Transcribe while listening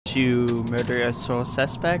to Murder a Soul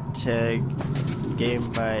Suspect, a game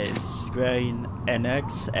by Square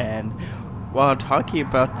Enix, and while talking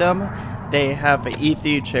about them, they have an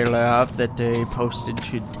E3 trailer up that they posted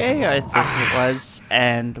today, I think it was,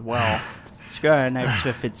 and well, Square Enix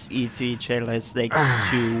with its E3 trailers likes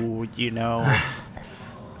to, you know,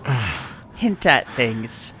 hint at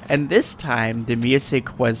things. And this time, the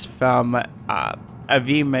music was from a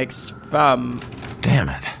remix from... Damn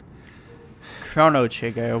it. Chrono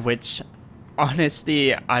Trigger, which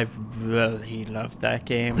honestly, I really love that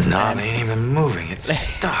game. The knob ain't even moving, it's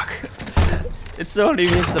stuck. It's the only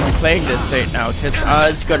reason I'm playing this right now, because I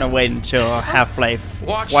was gonna wait until Half-Life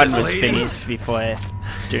 1 was finished before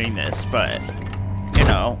doing this, but, you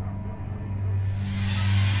know.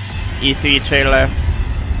 E3 trailer,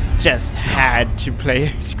 just had to play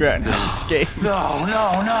a Square Enix game.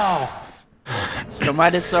 No. So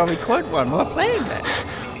might as well record one while playing that.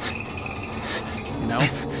 You know?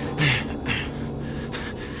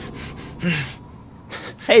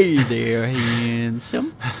 Hey there,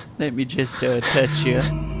 handsome. Let me just touch you.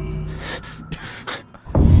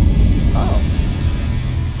 Oh.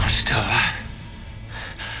 I'm still alive.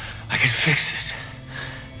 I can fix it.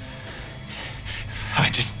 If I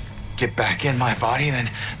just get back in my body, then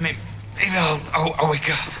maybe I'll wake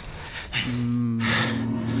up.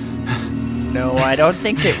 No, I don't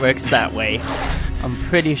think it works that way. I'm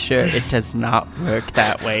pretty sure it does not work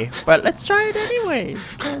that way. But let's try it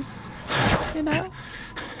anyways, because, you know,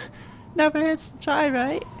 never hurts to try,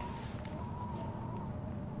 right?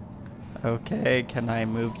 Okay, can I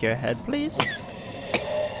move your head, please?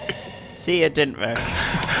 See, it didn't work.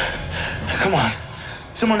 Come on.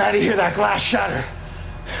 Someone had to hear that glass shatter.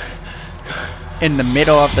 In the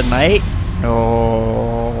middle of the night?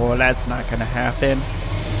 No, that's not gonna happen.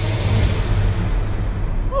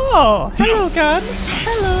 Oh, hello, gun.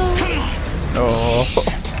 Hello. Oh.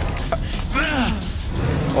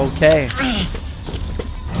 Okay.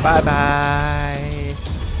 Bye-bye.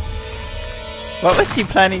 What was he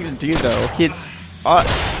planning to do, though? He's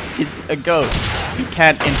a ghost. He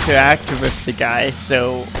can't interact with the guy,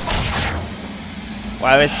 so...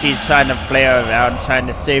 Why was he trying to flare around, trying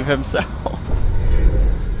to save himself?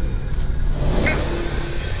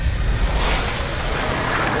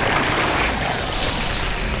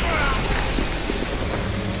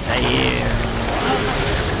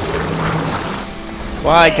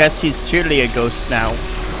 Well, I guess he's truly a ghost now.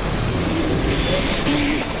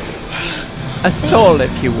 A soul,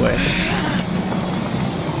 if you would.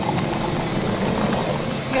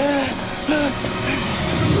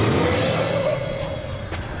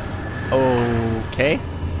 Okay.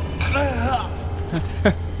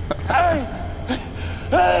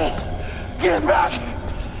 Get back!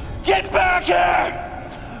 Get back here!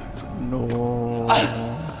 No.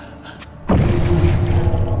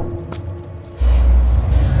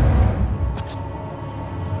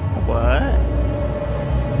 What?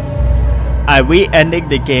 Are we ending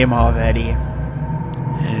the game already?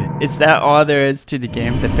 Is that all there is to the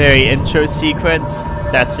game? The very intro sequence?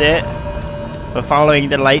 That's it? We're following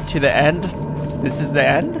the light to the end? This is the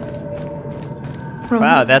end? Ronan?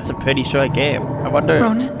 Wow, that's a pretty short game. I wonder...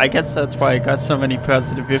 Ronan? I guess that's why I got so many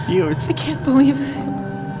positive reviews. I can't believe it.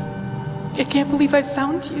 I can't believe I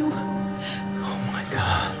found you. Oh my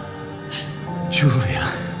god. Julia.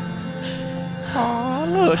 Aw,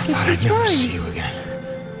 look, I it's thought I'd his never wife. see you again.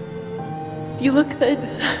 You look good.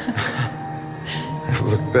 It'll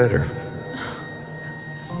look better.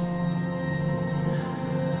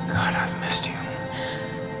 God, I've missed you.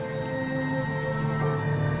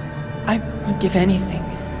 I would give anything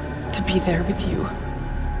to be there with you.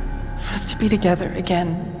 For us to be together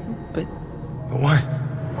again, but... But what?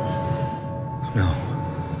 No.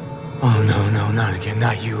 Oh, no, not again,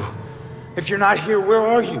 not you. If you're not here, where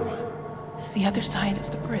are you? It's the other side of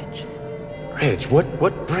the bridge. Bridge?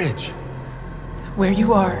 What bridge? Where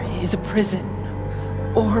you are is a prison.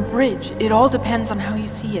 Or a bridge. It all depends on how you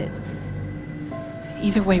see it.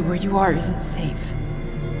 Either way, where you are isn't safe.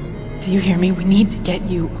 Do you hear me? We need to get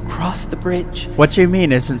you across the bridge. What do you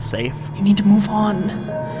mean isn't safe? You need to move on.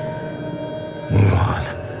 Move on.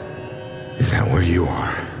 Is that where you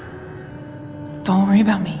are? Don't worry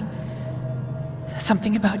about me.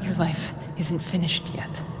 Something about your life isn't finished yet.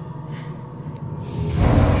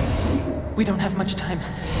 We don't have much time.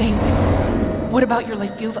 Think. What about your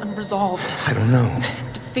life feels unresolved? I don't know.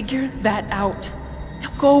 To figure that out. Now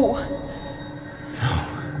go. No.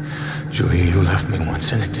 Julia, you left me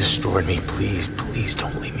once and it destroyed me. Please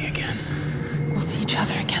don't leave me again. We'll see each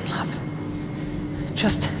other again, love.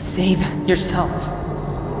 Just save yourself.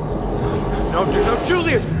 No,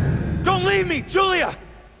 Julia! Don't leave me, Julia!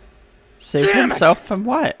 Save himself from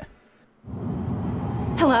what?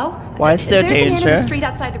 Hello? Why is there There's a man in danger? the street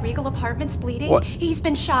outside the Regal Apartments bleeding. What? He's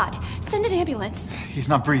been shot. Send an ambulance. He's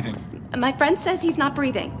not breathing. My friend says he's not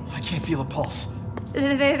breathing. I can't feel a pulse.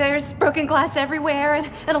 There's broken glass everywhere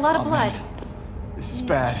and a lot of blood. Man. This is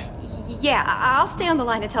bad. Yeah, I'll stay on the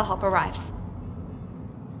line until help arrives.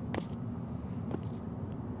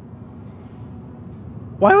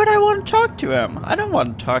 Why would I want to talk to him? I don't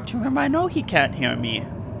want to talk to him. I know he can't hear me.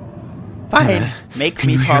 Fine, man, make can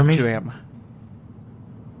me you hear talk me? to him.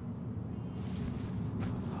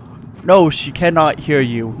 No, she cannot hear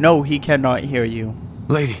you. No, he cannot hear you.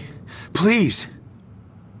 Lady, please.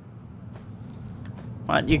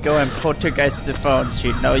 Why don't you go and poltergeist the phone?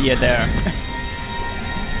 She'd know you're there.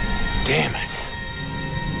 Damn it.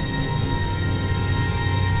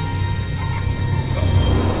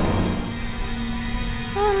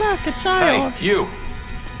 Oh look, a child. Hey, you!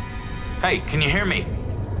 Hey, can you hear me?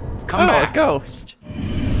 Come Oh, back! a ghost.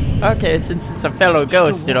 Okay, since it's a fellow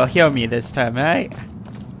ghost, it'll hear me this time, right?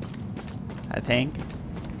 I think.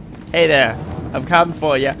 Hey there, I'm coming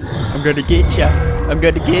for ya. I'm gonna get ya. I'm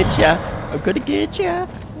gonna get ya. I'm gonna get ya.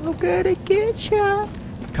 I'm gonna get ya.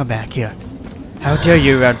 Come back here. How dare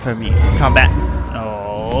you run from me? Come back.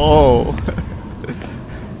 Oh.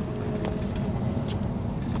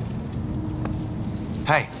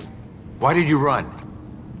 Hey, why did you run?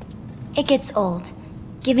 It gets old,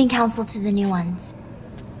 giving counsel to the new ones.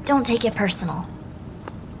 Don't take it personal.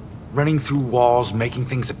 Running through walls, making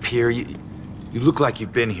things appear. You look like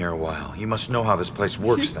you've been here a while. You must know how this place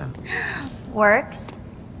works then. Works?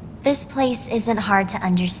 This place isn't hard to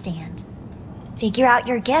understand. Figure out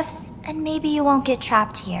your gifts, and maybe you won't get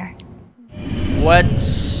trapped here. What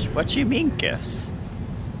do you mean gifts?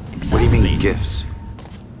 What do you mean, gifts?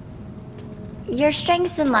 Your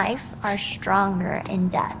strengths in life are stronger in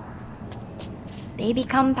death. They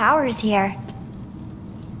become powers here.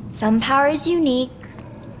 Some powers unique,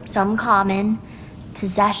 some common.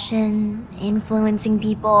 Possession, influencing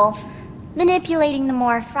people, manipulating the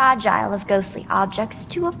more fragile of ghostly objects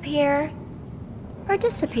to appear or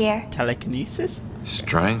disappear. Telekinesis?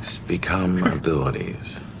 Strengths become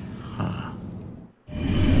abilities. Huh.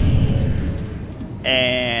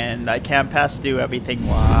 And I can't pass through everything.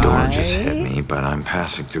 Why? Door just hit me, but I'm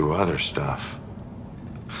passing through other stuff.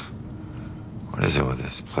 What is it with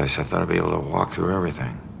this place? I thought I'd be able to walk through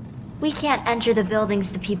everything. We can't enter the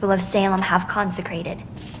buildings the people of Salem have consecrated.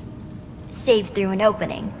 Save through an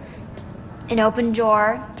opening. An open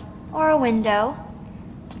door, or a window.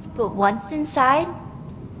 But once inside,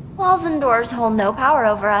 walls and doors hold no power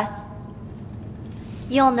over us.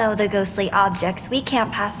 You'll know the ghostly objects we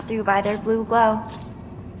can't pass through by their blue glow.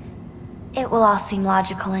 It will all seem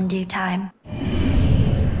logical in due time.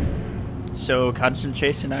 So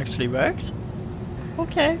concentration actually works?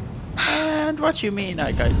 Okay. And what you mean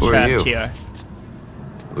I got Who are trapped you? here?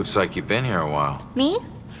 Looks like you've been here a while. Me?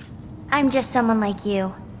 I'm just someone like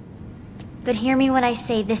you. But hear me when I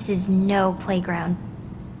say this is no playground.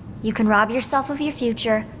 You can rob yourself of your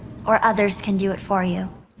future, or others can do it for you.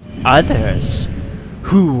 Others?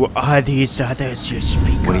 Who are these others you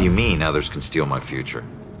speak What do of? you mean others can steal my future?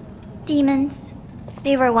 Demons.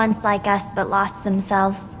 They were once like us but lost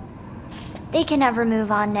themselves. They can never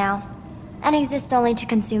move on now, and exist only to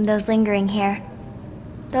consume those lingering here.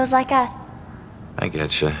 Those like us. I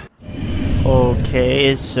getcha.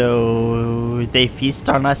 Okay, so they feast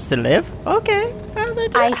on us to live? Okay.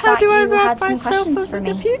 I How thought do I you rob had some myself questions of for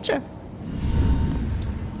the me. future?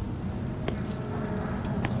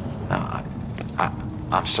 No,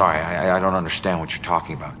 I'm sorry. I don't understand what you're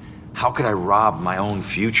talking about. How could I rob my own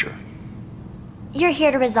future? You're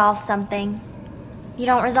here to resolve something. You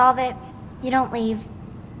don't resolve it, you don't leave.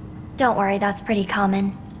 Don't worry, that's pretty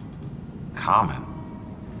common. Common?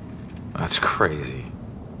 That's crazy.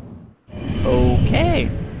 Okay.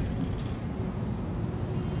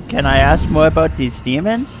 Can I ask more about these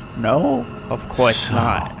demons? No, of course So,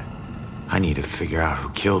 not. I need to figure out who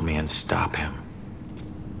killed me and stop him.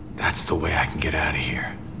 That's the way I can get out of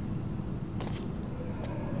here.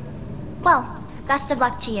 Well, best of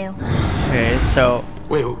luck to you. Okay, so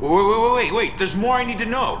Wait. There's more I need to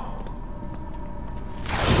know.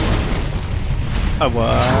 a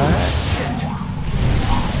what?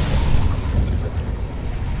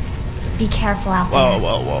 Be careful out Whoa,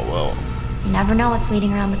 there. whoa. You never know what's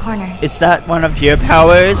waiting around the corner. Is that one of your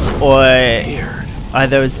powers, or are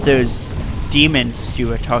those demons you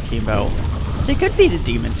were talking about? They could be the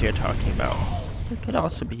demons you're talking about. They could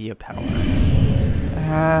also be your power.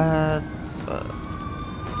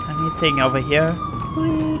 Anything over here?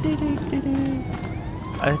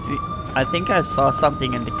 I think I saw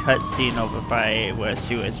something in the cutscene over by where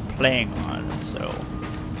she was playing on, so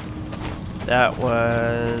that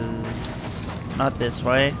was not this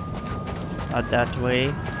way, not that way,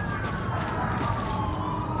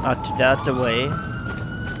 not that way.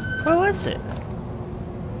 Where was it?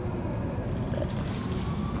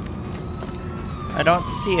 I don't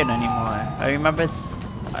see it anymore. I remember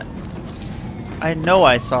I know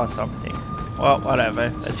I saw something. Well, whatever.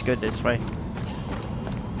 Let's go this way.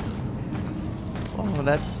 Oh,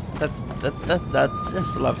 that's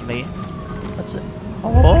just lovely.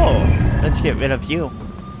 Let's get rid of you.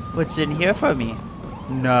 What's in here for me?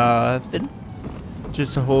 Nothing.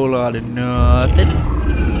 Just a whole lot of nothing.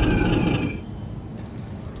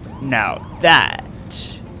 Now that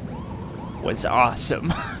was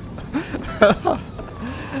awesome.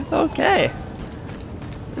 Okay.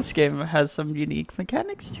 This game has some unique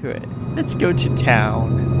mechanics to it. Let's go to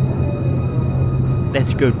town.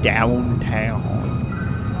 Let's go downtown.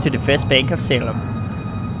 To the First Bank of Salem.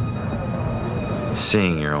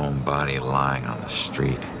 Seeing your own body lying on the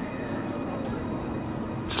street.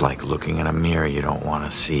 It's like looking in a mirror you don't want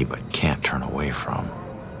to see but can't turn away from.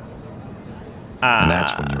 And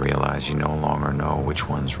that's when you realize you no longer know which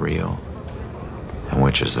one's real and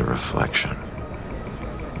which is the reflection.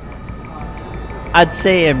 I'd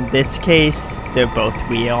say in this case, they're both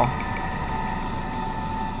real.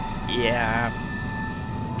 Yeah.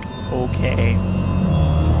 Okay.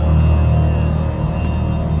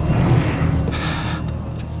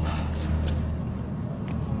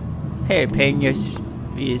 Hey, paying your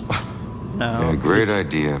fees. No. Yeah, great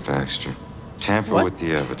idea, Baxter. Tamper with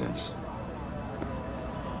the evidence.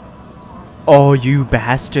 Oh, you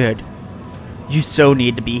bastard. You so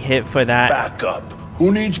need to be hit for that. Backup.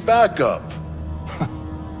 Who needs backup?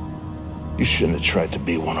 You shouldn't have tried to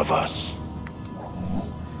be one of us.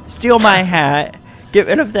 Steal my hat, get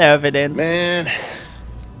rid of the evidence, Man,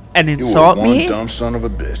 and insult you were one me? dumb son of a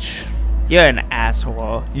bitch. You're an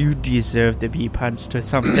asshole. You deserve to be punched or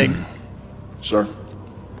something. Sir?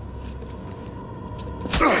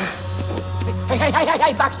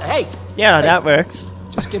 Hey, Baxter, hey! Yeah, that works.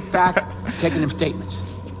 Just get back to taking them statements.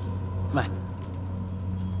 Come on.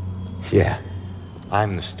 Yeah,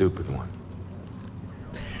 I'm the stupid one.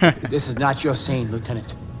 This is not your scene,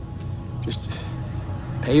 Lieutenant. Just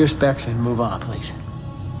pay your respects and move on, please.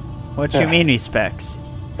 What you mean, respects?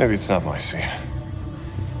 Maybe it's not my scene,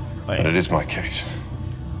 but it is my case.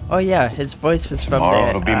 Oh yeah, his voice was Tomorrow from the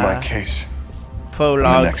it'll be my case.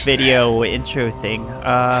 prologue video intro thing.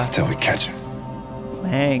 Until we catch him.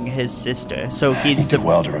 Mang his sister. So he's You the do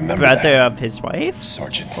well to remember brother that, of his wife?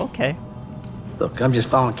 Sergeant. Okay. Look, I'm just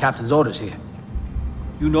following Captain's orders here.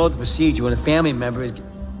 You know the procedure when a family member is...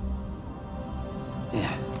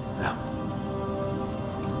 Yeah, well...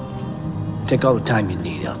 Take all the time you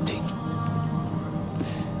need, LT.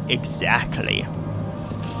 Exactly.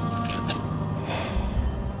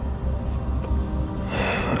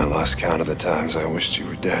 I lost count of the times I wished you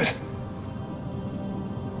were dead.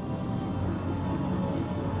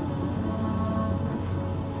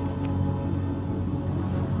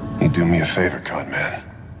 You do me a favor, Conman.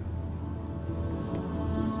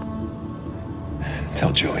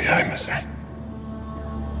 Tell Julie I miss her.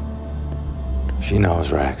 She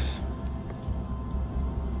knows, Rex.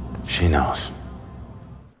 She knows.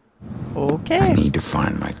 Okay. I need to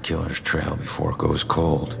find my killer's trail before it goes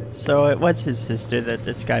cold. So it was his sister that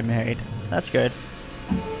this guy married. That's good.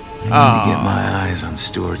 I need to get my eyes on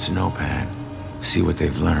Stewart's notepad. See what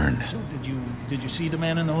they've learned. So did you see the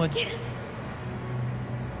man in the hood? Yes.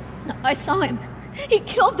 I saw him. He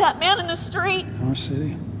killed that man in the street. Our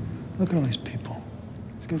city. Look at all these people.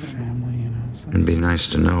 It's good family, you know. It'd be nice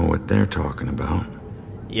to know what they're talking about.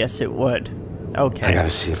 Yes, it would. Okay. I gotta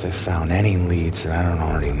see if they found any leads that I don't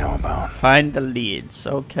already know about. Find the leads,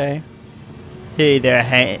 okay. Hey there,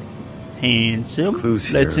 handsome. Clues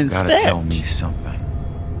here. Let's inspect. Gotta tell me something.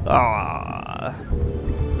 Aww.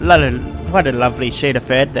 What a lovely shade of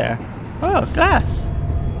red there. Oh, glass.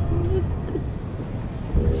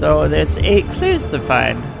 So there's 8 clues to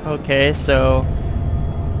find. Okay, so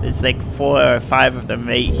there's like 4 or 5 of them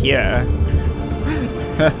right here.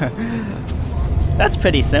 That's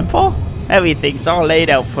pretty simple. Everything's all laid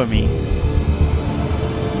out for me.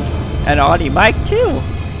 And Audie mic too.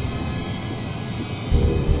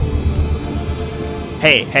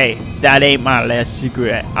 Hey, that ain't my last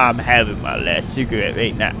cigarette. I'm having my last cigarette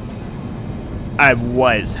right now. I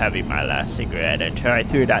was having my last cigarette until I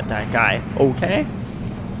threw it at that guy. Okay?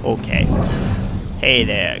 Okay. Hey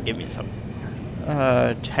there, give me some.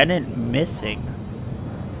 Tenant missing.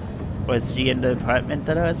 Was he in the apartment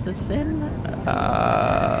that I was just in?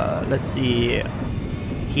 Let's see.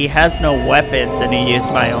 he has no weapons and he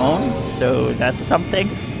used my own, so that's something.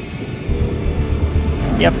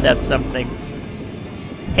 Yep, that's something.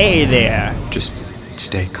 Hey there. Just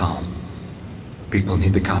stay calm. People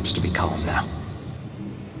need the cops to be calm now.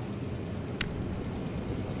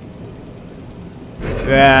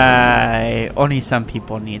 Right. Only some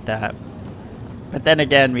people need that. But then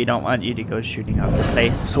again, we don't want you to go shooting up the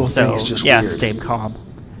place. So, yeah, weird. Stay calm.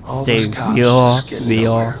 All stay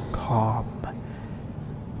real calm.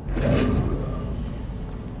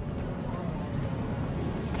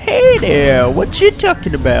 Hey there, what you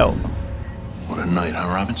talking about? What a night,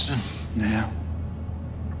 huh, Robinson? Yeah.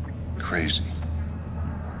 Crazy.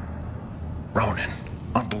 Ronan,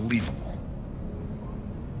 unbelievable.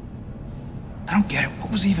 I don't get it.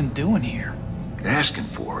 What was he even doing here? Asking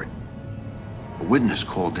for it. A witness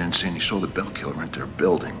called in saying he saw the bell killer enter a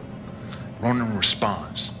building. Ronan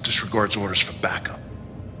responds, disregards orders for backup.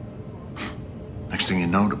 Next thing you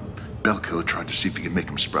know, the bell killer tried to see if he could make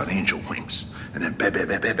him sprout angel wings. And then bam, bam,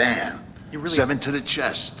 bam, bam, bam. Really, 7 to the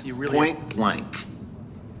chest. Point blank.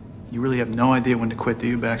 You really have no idea when to quit, do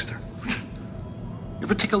you, Baxter? You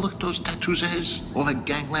ever take a look at those tattoos of his? All that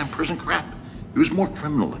gangland prison crap? He was more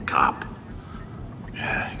criminal than cop.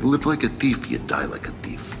 Yeah, you live like a thief, you die like a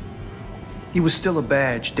thief. He was still a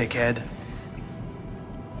badge, dickhead.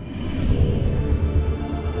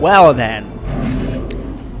 Well then.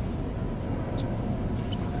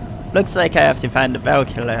 Looks like I have to find the bell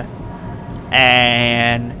killer.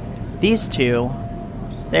 And these two,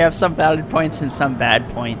 they have some valid points and some bad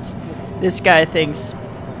points. This guy thinks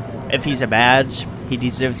if he's a badge, he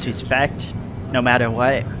deserves respect, no matter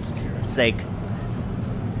what. It's like,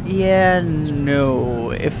 yeah,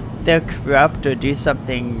 no. If they're corrupt or do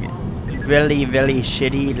something really, really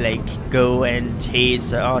shitty, like go and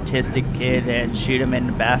tase an autistic kid and shoot him in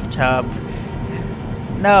the bathtub,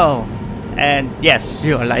 no. And yes,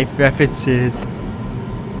 real life references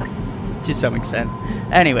to some extent.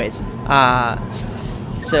 Anyways,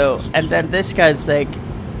 so, and then this guy's like,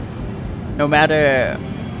 no matter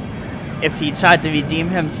if he tried to redeem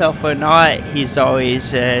himself or not, he's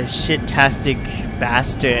always a shit-tastic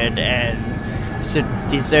bastard and so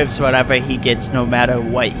deserves whatever he gets no matter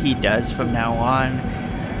what he does from now on.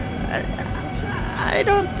 I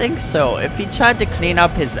don't think so. If he tried to clean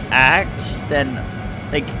up his act, then,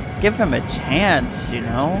 like, give him a chance, you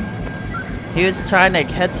know? He was trying to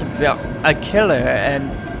catch a killer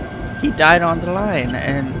and he died on the line,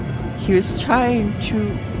 and he was trying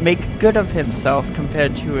to make good of himself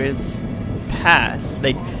compared to his past.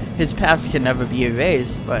 Like, his past can never be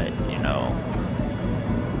erased, but, you know,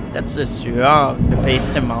 that's just wrong to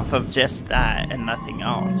base him off of just that and nothing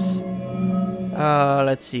else.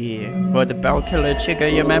 Let's see. Will the bell killer trigger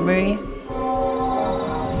your memory?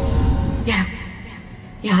 Yeah,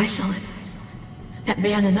 I saw it. That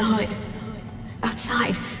man in the hood.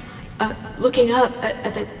 Outside. Looking up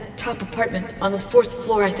at the top apartment on the 4th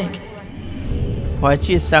floor, I think. Why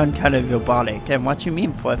do you sound kind of robotic? And what do you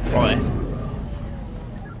mean 4th floor?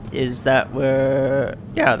 Is that where...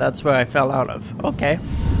 Yeah, that's where I fell out of. Okay.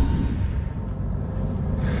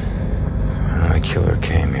 The killer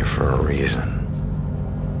came here for a reason.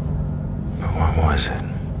 But what was it?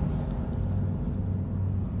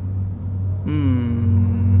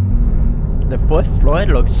 The 4th floor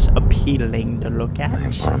looks appealing to look at.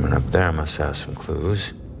 The apartment up there must have some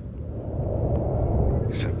clues.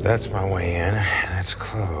 Except that's my way in. That's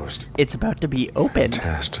closed. It's about to be open.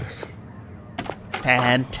 Fantastic.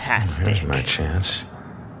 Fantastic. Here's my chance.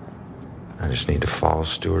 I just need to follow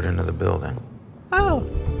Stewart into the building. Oh.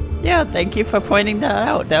 Yeah, thank you for pointing that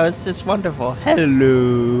out. That was just wonderful.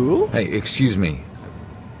 Hello? Hey, excuse me.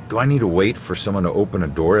 Do I need to wait for someone to open a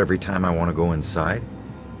door every time I want to go inside?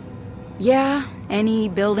 Yeah, any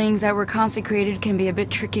buildings that were consecrated can be a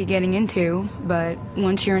bit tricky getting into, but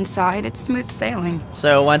once you're inside, it's smooth sailing.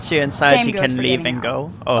 So once you're inside, you can leave and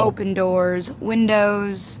go? Oh. Open doors,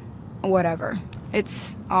 windows, whatever.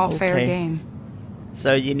 It's all fair game.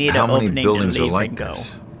 So you need an opening to leave and go.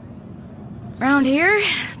 Around here,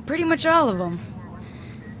 pretty much all of them.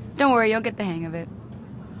 Don't worry, you'll get the hang of it.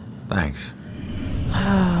 Thanks.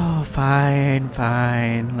 Oh, fine,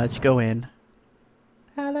 fine. Let's go in.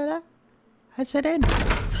 I said in. Hey,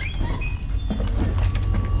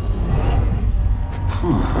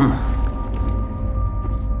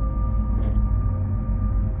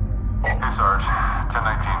 Sarge.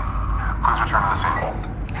 1019. Please return to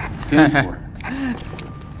the scene.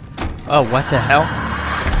 Oh, what the hell?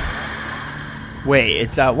 Wait,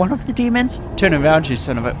 is that one of the demons? Turn around, you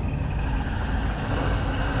son of a...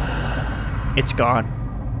 It's gone.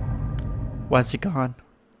 Why's it gone?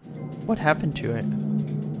 What happened to it?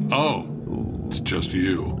 Oh. Ooh. It's just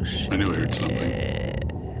you. I knew I heard something.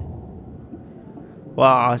 Well,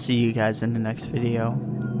 I'll see you guys in the next video.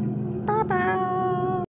 Bye-bye.